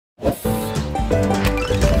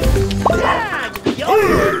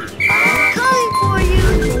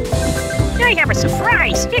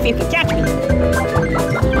surprise if you can catch me.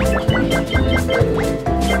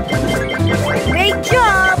 Great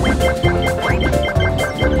job!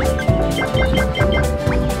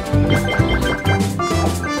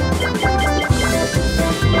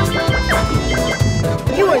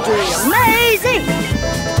 You are doing amazing!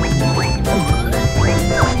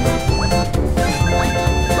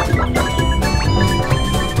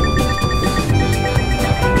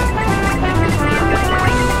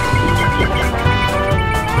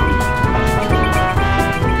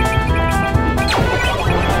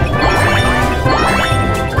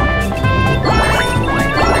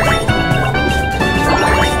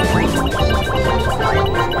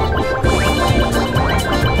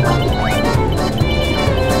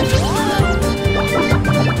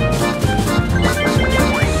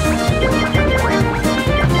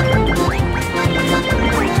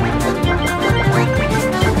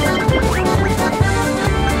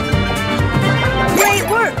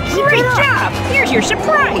 Your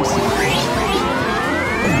surprise!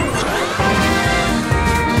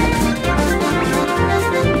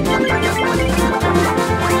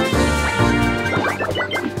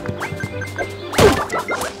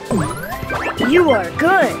 You are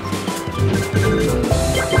good!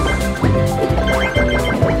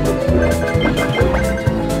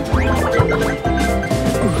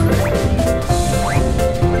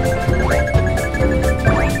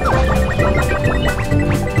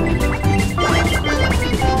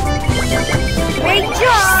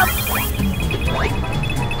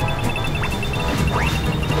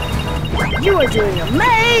 You are doing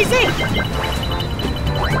amazing!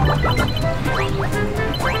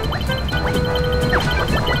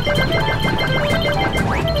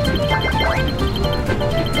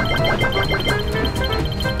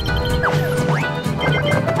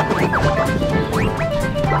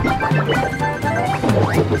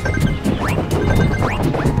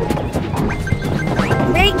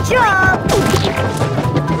 Great job!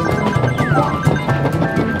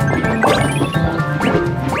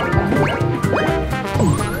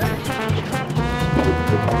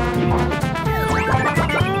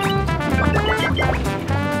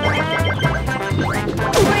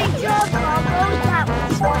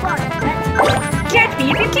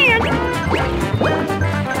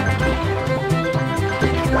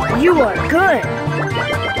 You are good!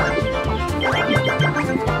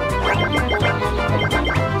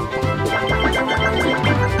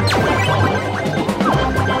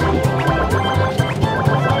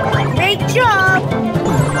 Great job!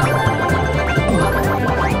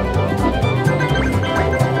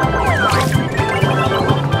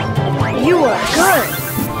 You are good!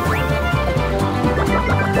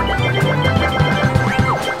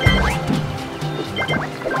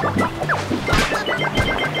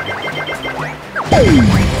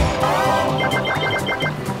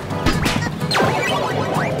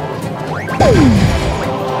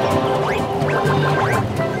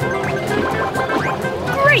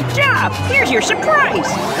 Great job! Here's your surprise!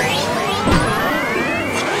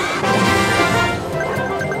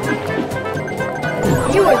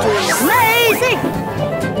 You are doing amazing!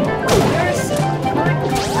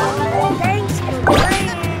 Thanks for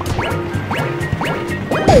playing!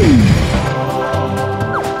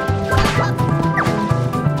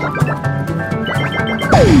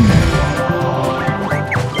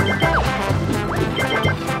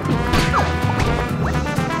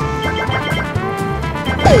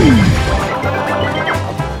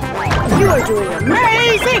 You are doing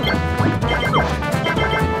amazing!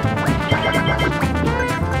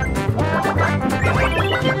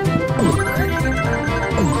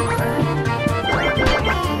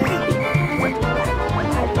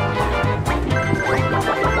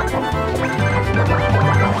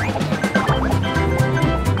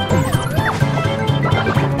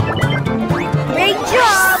 Great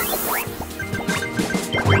job!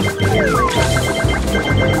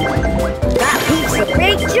 That pizza,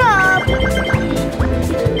 great job!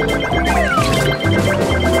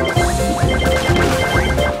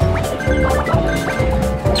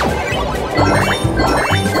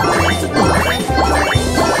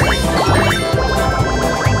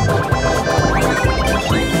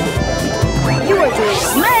 You are doing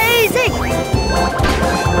amazing!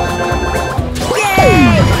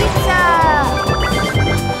 Yay! Pizza!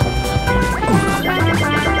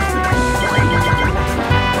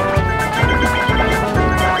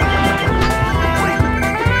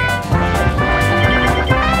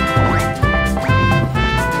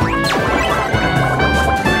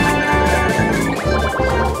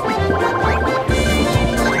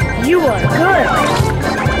 You are good!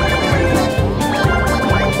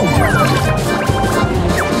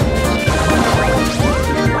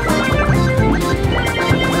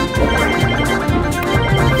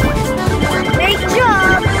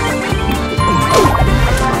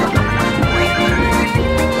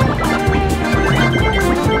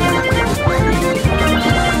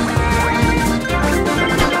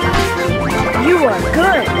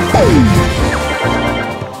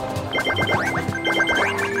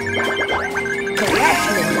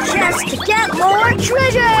 fast to get more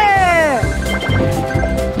treasure!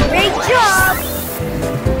 Great job!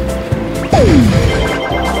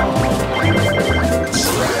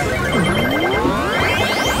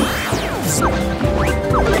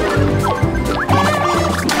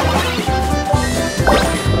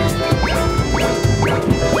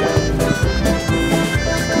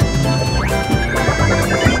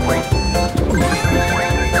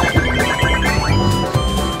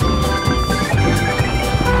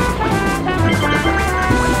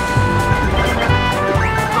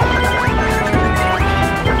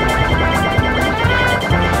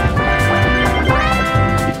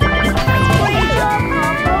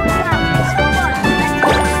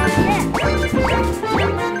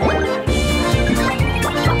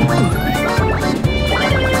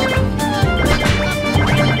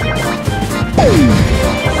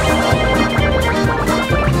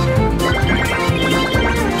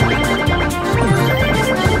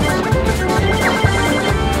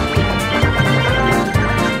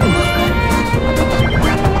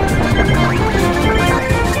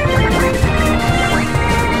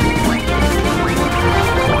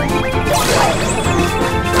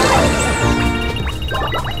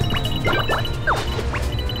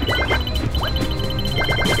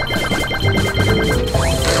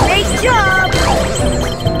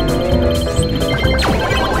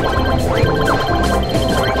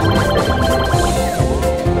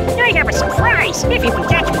 If you can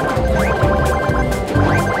catch me.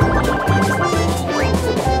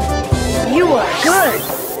 You are good.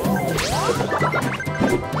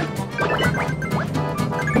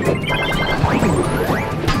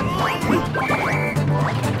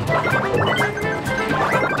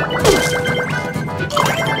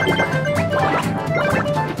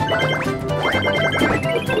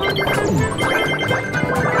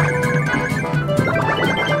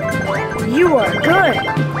 You are good.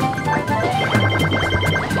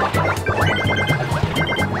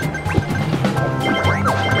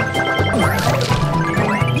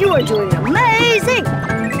 You are doing amazing!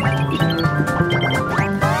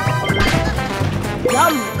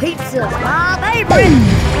 Yum pizza's my favorite!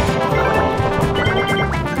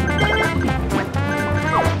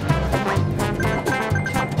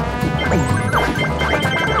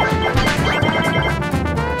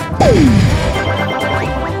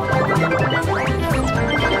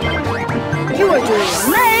 You are doing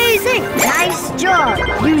amazing! Nice job!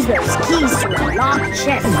 Use those keys to unlock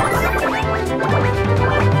chests.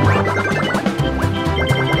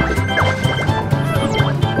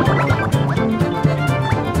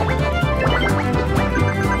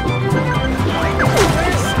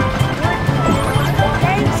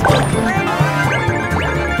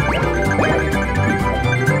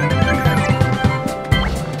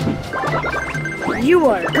 You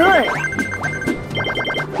are good.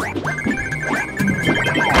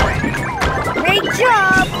 Great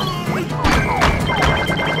job.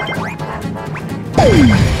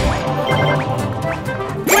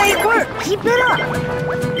 Great work. Keep it up.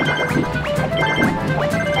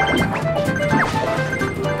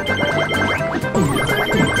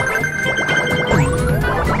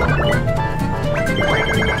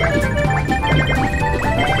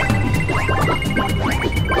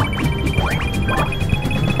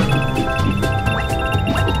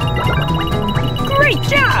 Great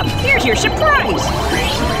job! Here's your surprise!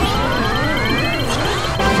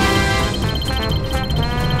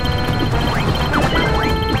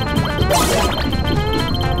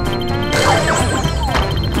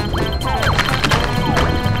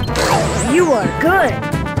 You are good.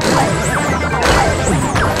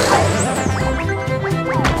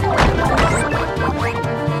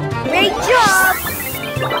 Great job.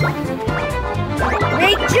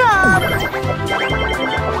 Great job.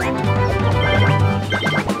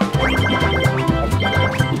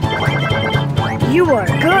 You are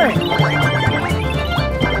good.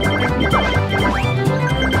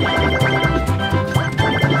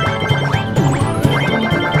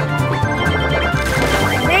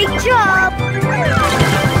 Great job.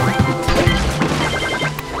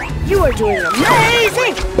 You are doing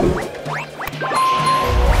amazing.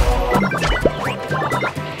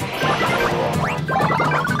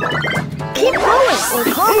 Keep going or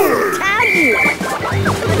Carl will tag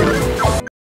you.